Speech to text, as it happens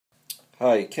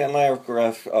Hi, Ken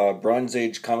Landgraf, Bronze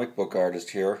Age comic book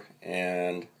artist here,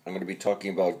 and I'm going to be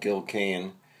talking about Gil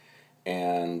Kane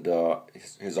and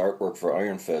his artwork for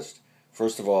Iron Fist.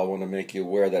 First of all, I want to make you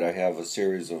aware that I have a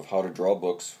series of how to draw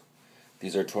books.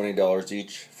 These are $20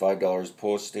 each, $5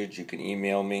 postage. You can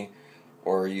email me,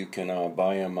 or you can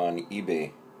buy them on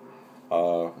eBay.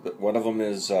 One of them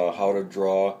is how to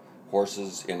draw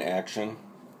horses in action.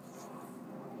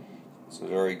 It's a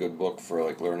very good book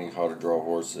for learning how to draw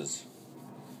horses.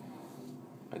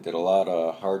 I did a lot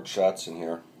of hard shots in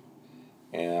here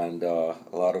and a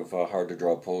lot of hard to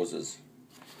draw poses.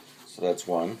 So that's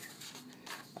one.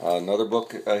 Another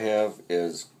book I have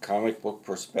is Comic Book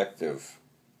Perspective.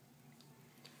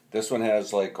 This one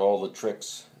has all the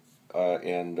tricks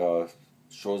and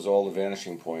shows all the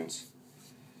vanishing points,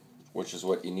 which is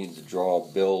what you need to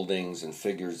draw buildings and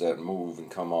figures that move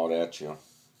and come out at you.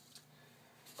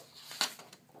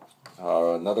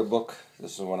 Another book,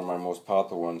 this is one of my most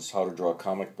popular ones, How to Draw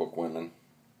Comic Book Women.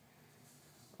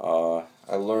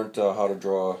 I learned how to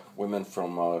draw women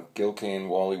from Gil Kane,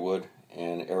 Wally Wood,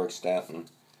 and Eric Stanton.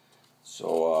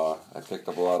 So I picked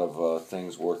up a lot of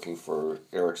things working for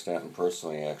Eric Stanton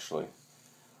personally, actually.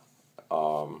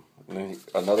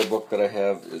 Another book that I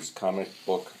have is Comic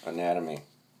Book Anatomy.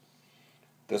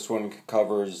 This one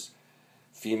covers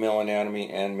female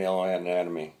anatomy and male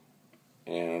anatomy.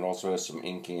 And it also has some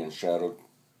inking and shadow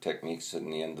techniques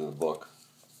in the end of the book.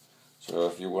 So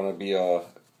if you want to be a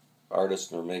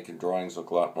artist or making drawings look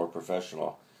a lot more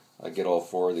professional, I get all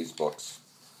four of these books.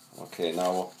 Okay,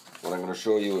 now what I'm going to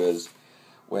show you is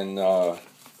when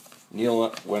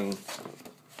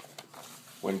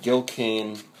Gil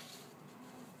Kane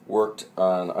worked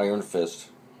on Iron Fist.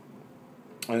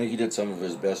 I think he did some of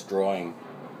his best drawing.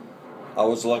 I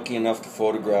was lucky enough to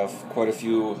photograph quite a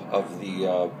few of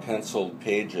the penciled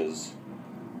pages,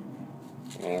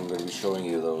 and I'm going to be showing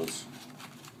you those.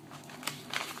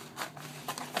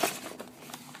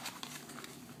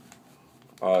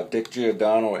 Dick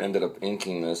Giordano ended up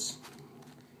inking this,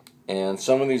 and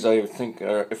some of these I think,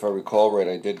 if I recall right,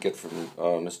 I did get from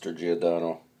Mr.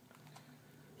 Giordano.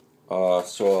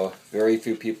 So very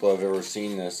few people have ever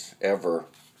seen this, ever,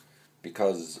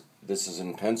 because this is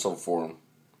in pencil form.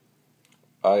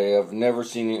 I have never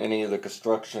seen any of the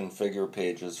construction figure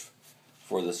pages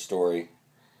for this story.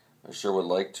 I sure would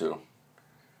like to.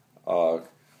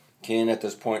 Kane at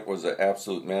this point was an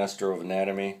absolute master of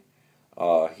anatomy.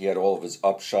 He had all of his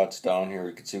upshots down here.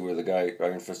 You can see where the guy,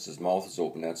 Iron Fist's mouth is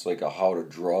open. That's like a how to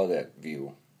draw that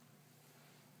view.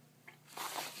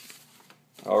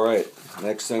 Alright,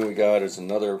 next thing we got is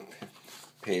another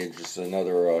page. It's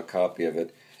another copy of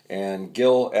it. And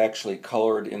Gil actually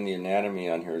colored in the anatomy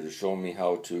on here to show me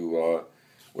how to,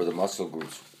 where the muscle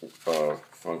groups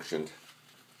functioned.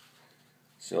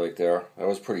 See there? That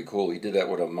was pretty cool. He did that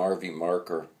with a Marvy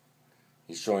marker.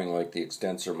 He's showing the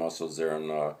extensor muscles there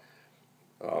and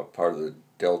part of the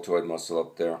deltoid muscle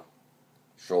up there,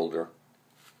 shoulder.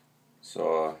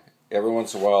 So every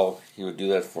once in a while he would do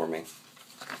that for me.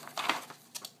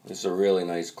 This is a really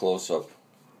nice close-up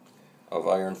of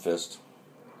Iron Fist.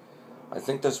 I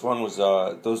think this one was,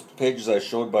 those pages I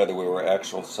showed, by the way, were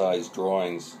actual size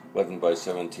drawings, 11 by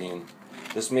 17.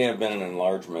 This may have been an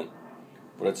enlargement,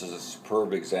 but it's a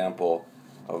superb example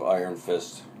of Iron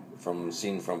Fist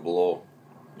seen from below,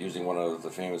 using one of the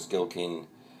famous Gil Kane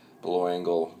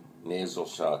below-angle nasal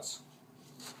shots.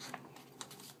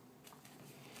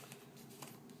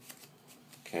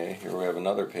 Okay, here we have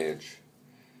another page.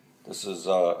 This is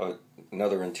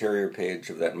another interior page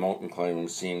of that mountain climbing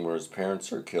scene where his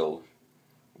parents are killed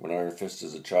when Iron Fist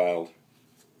is a child.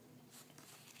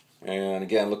 And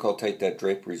again, look how tight that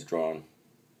drapery's drawn.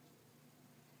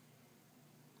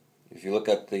 If you look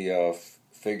at the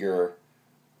figure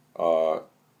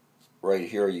right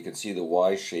here, you can see the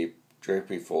Y-shaped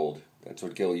drapery fold. That's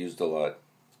what Gil used a lot.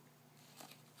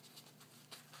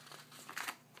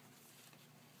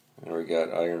 And we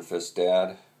got Iron Fist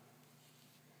Dad.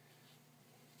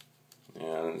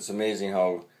 And it's amazing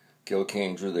how Gil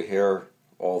Kane drew the hair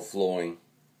all flowing.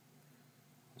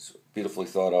 It's beautifully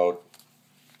thought out.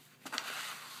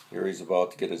 Here he's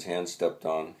about to get his hand stepped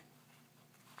on.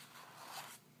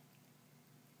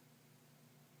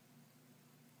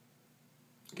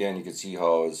 Again, you can see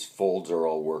how his folds are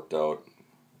all worked out.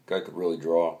 Guy could really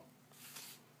draw.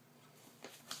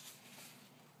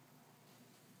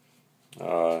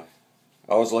 I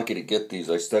was lucky to get these.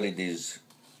 I studied these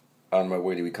on my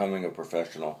way to becoming a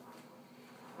professional.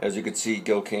 As you can see,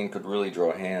 Gil Kane could really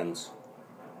draw hands.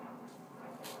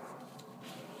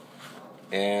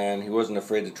 And he wasn't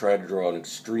afraid to try to draw an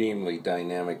extremely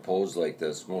dynamic pose like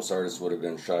this. Most artists would have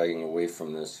been shying away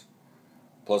from this.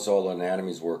 Plus all the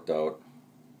anatomy's worked out.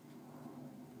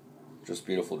 Just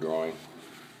beautiful drawing.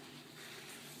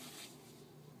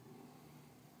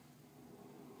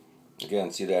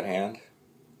 Again, see that hand?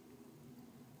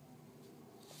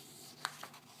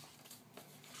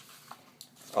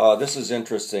 This is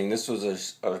interesting. This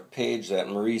was a page that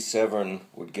Marie Severin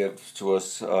would give to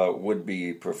us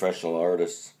would-be professional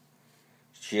artists.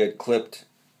 She had clipped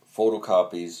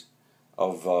photocopies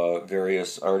of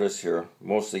various artists here,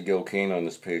 mostly Gil Kane on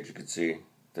this page, you could see.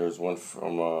 There's one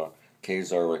from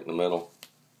Kazar right in the middle.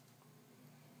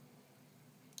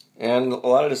 And a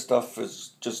lot of this stuff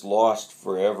is just lost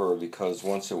forever because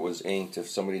once it was inked, if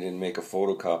somebody didn't make a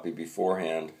photocopy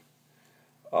beforehand,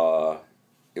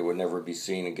 it would never be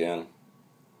seen again.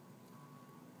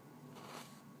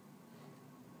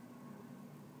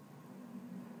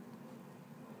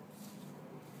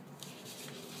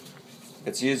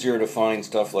 It's easier to find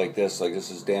stuff like this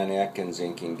is Dan Atkins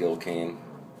inking Gil Kane,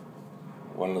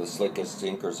 one of the slickest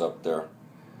inkers up there.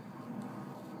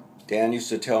 Dan used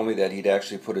to tell me that he'd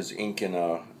actually put his ink in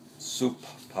a soup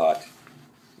pot,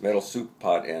 metal soup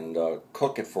pot, and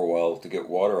cook it for a while to get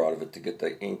water out of it to get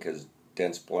the ink as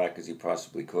dense black as he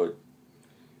possibly could.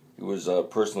 He was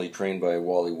personally trained by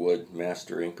Wally Wood,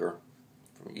 master inker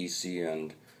from EC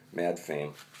and Mad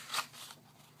fame.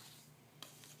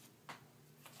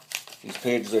 These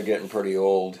pages are getting pretty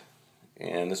old,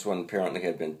 and this one apparently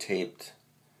had been taped.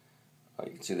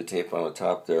 You can see the tape on the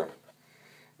top there.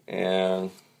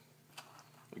 And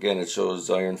again, it shows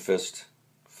Iron Fist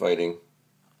fighting.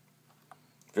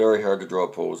 Very hard to draw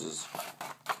poses.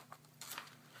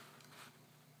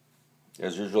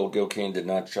 As usual, Gil Kane did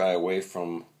not shy away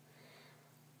from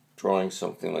drawing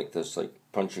something like this, like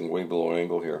punching way below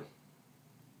angle here.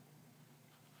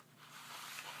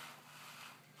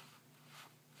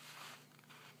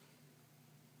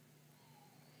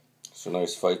 It's a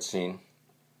nice fight scene.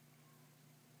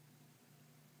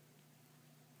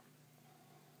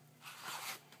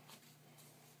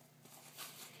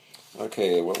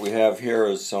 Okay, what we have here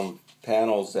is some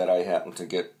panels that I happened to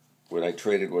get when I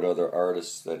traded with other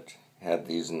artists that had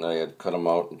these, and I had cut them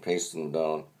out and pasted them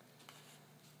down.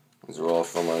 These are all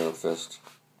from Iron Fist.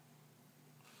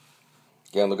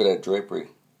 Again, look at that drapery.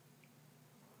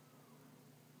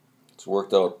 It's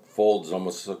worked out folds,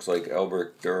 almost looks like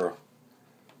Albert Dürer,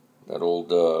 that old,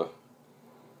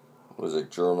 was it,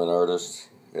 German artist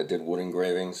that did wood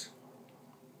engravings.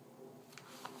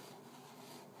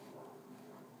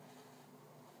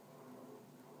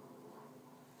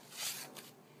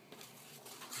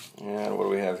 And what do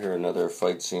we have here? Another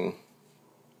fight scene.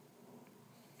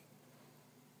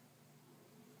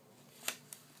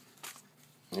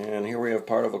 And here we have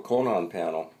part of a Conan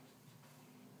panel.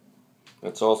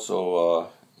 That's also,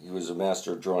 he was a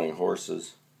master of drawing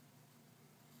horses.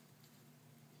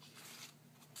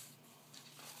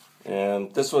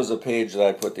 And this was a page that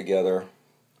I put together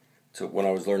when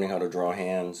I was learning how to draw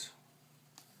hands.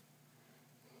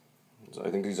 So I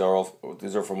think these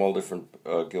are from all different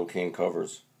Gil Kane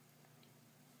covers.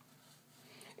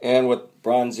 And what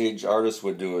Bronze Age artists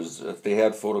would do is, if they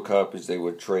had photocopies, they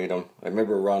would trade them. I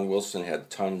remember Ron Wilson had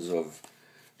tons of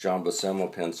John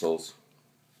Buscema pencils.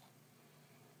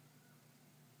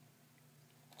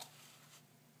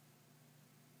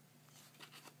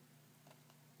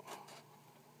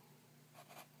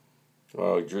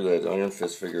 Wow, he drew that Iron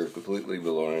Fist figure completely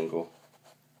below angle.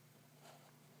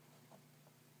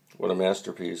 What a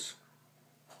masterpiece.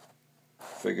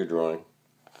 Figure drawing.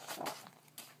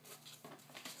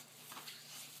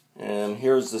 And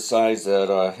here's the size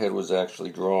that head was actually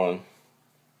drawn,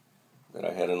 that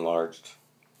I had enlarged.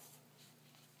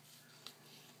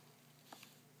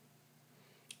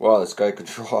 Wow, this guy could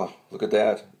draw. Look at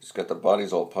that. He's got the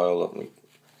bodies all piled up. And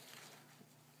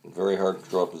very hard to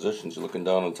draw positions. You're looking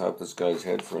down on top of this guy's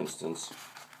head, for instance.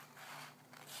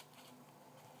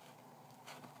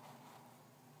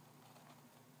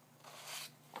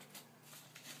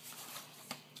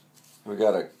 We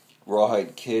got a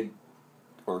Rawhide Kid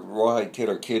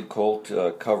or Kid Colt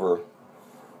cover.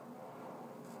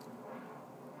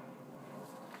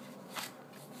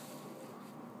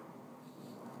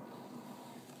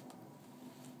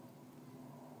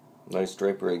 Nice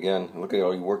drapery again. Look at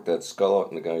how he worked that skull out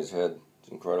in the guy's head. It's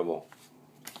incredible.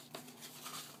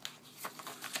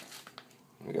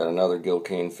 We got another Gil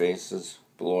Kane faces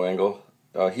below angle.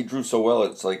 He drew so well,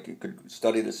 it's like you could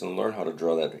study this and learn how to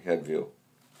draw that head view.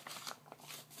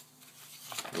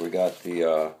 We got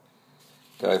the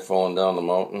guy falling down the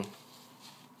mountain.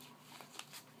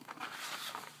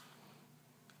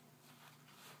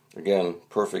 Again,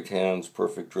 perfect hands,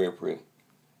 perfect drapery.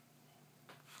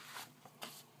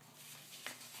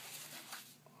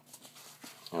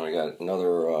 And we got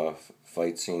another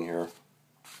fight scene here.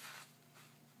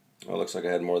 Well, it looks like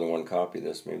I had more than one copy of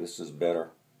this. Maybe this is better.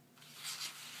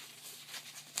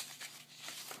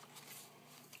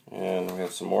 And we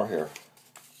have some more here.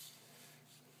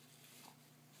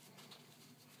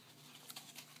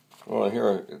 Well,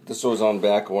 here, this was on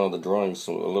back of one of the drawings,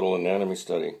 a little anatomy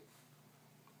study.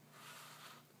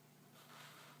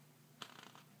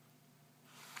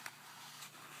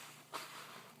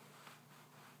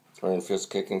 Iron fist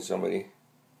kicking somebody.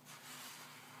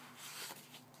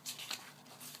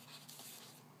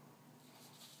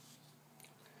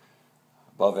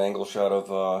 Above angle shot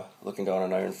of looking down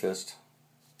an iron fist.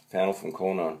 Panel from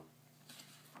Conan.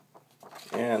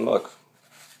 And look,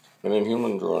 an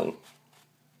Inhuman drawing.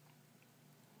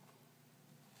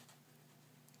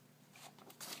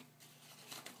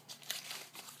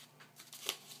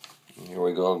 And here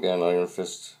we go again, iron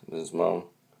fist in his mouth.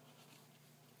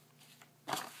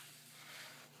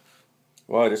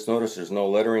 Well, I just noticed there's no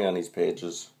lettering on these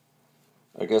pages.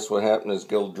 I guess what happened is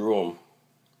Gil drew them,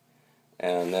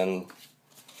 and then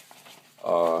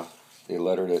they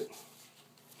lettered it.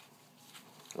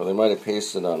 Well, they might have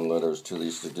pasted on letters too. They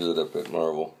used to do it up at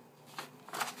Marvel.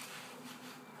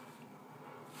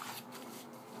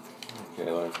 Okay,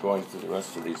 I'm going through the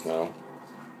rest of these now.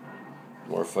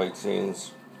 More fight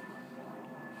scenes.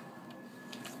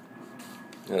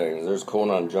 Yeah, there's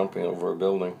Conan jumping over a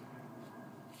building.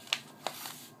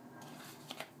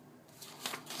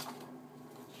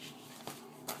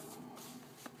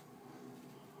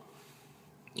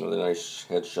 Another nice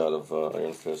headshot of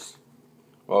Iron Fist.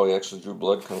 Oh, he actually drew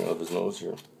blood coming out of his nose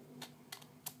here.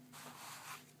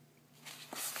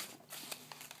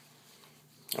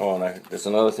 Oh, and there's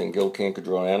another thing. Gil Kane could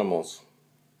draw animals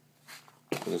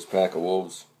with his pack of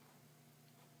wolves.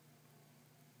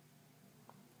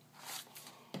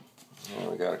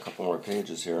 Well, we got a couple more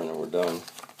pages here and then we're done.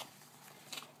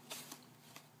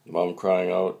 Mom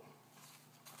crying out.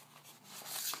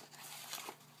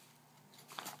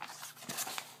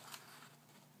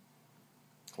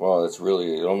 Wow, that's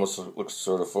really, it almost looks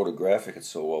sort of photographic. It's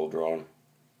so well drawn.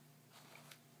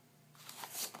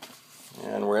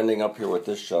 And we're ending up here with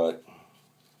this shot.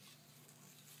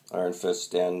 Iron Fist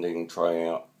standing in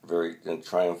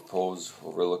triumph pose,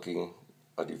 overlooking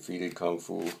a defeated Kung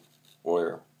Fu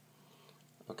warrior.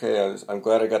 Okay, I'm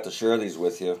glad I got to share these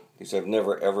with you. These have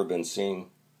never ever been seen.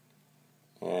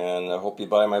 And I hope you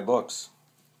buy my books.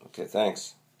 Okay,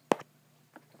 thanks.